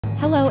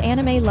Hello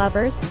anime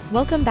lovers,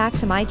 welcome back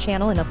to my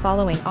channel. In the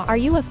following, are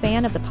you a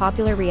fan of the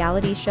popular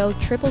reality show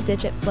Triple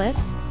Digit Flip?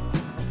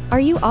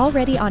 Are you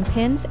already on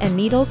pins and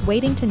needles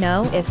waiting to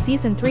know if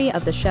season 3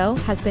 of the show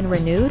has been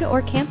renewed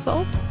or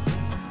cancelled?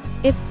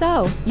 If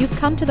so, you've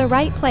come to the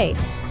right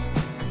place.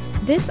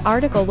 This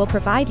article will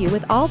provide you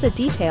with all the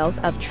details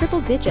of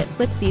Triple Digit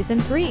Flip season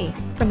 3,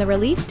 from the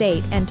release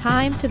date and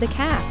time to the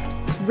cast,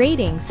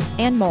 ratings,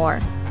 and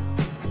more.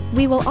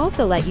 We will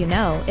also let you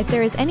know if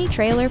there is any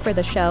trailer for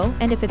the show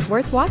and if it's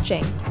worth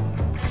watching.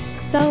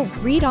 So,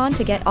 read on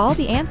to get all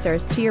the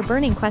answers to your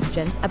burning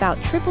questions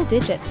about Triple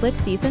Digit Flip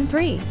season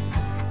 3.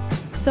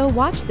 So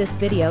watch this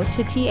video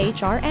to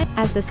THRN.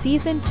 As the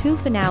season 2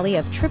 finale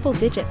of Triple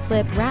Digit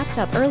Flip wrapped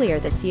up earlier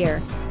this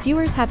year,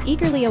 viewers have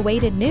eagerly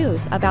awaited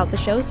news about the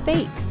show's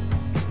fate.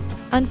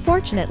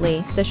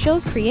 Unfortunately, the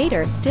show's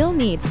creator still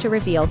needs to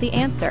reveal the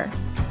answer.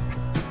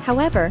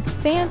 However,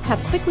 fans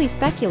have quickly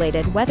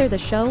speculated whether the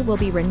show will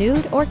be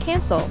renewed or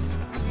cancelled.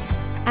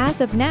 As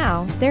of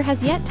now, there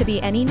has yet to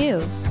be any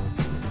news.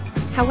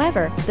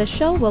 However, the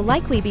show will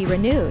likely be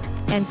renewed,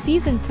 and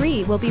season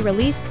 3 will be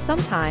released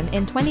sometime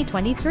in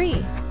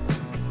 2023.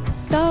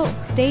 So,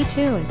 stay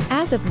tuned.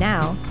 As of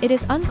now, it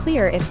is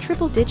unclear if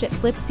Triple Digit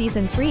Flip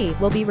season 3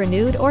 will be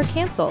renewed or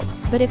cancelled,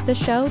 but if the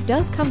show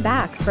does come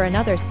back for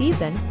another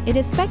season, it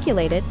is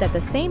speculated that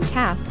the same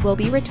cast will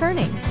be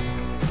returning.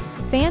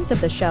 Fans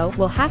of the show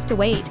will have to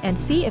wait and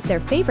see if their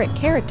favorite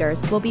characters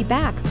will be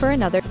back for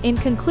another. In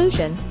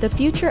conclusion, the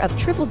future of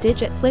Triple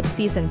Digit Flip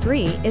season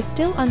 3 is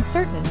still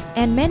uncertain,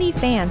 and many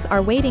fans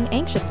are waiting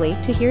anxiously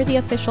to hear the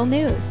official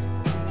news.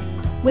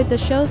 With the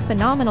show's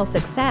phenomenal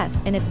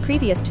success in its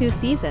previous 2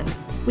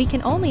 seasons, we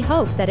can only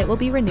hope that it will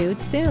be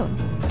renewed soon.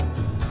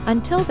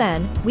 Until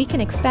then, we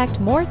can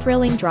expect more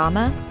thrilling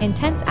drama,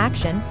 intense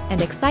action,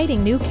 and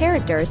exciting new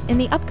characters in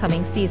the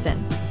upcoming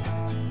season.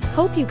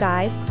 Hope you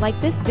guys like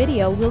this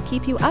video. Will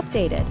keep you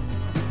updated.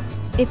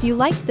 If you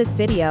liked this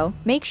video,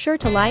 make sure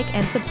to like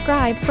and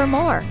subscribe for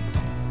more.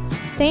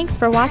 Thanks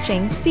for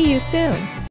watching. See you soon.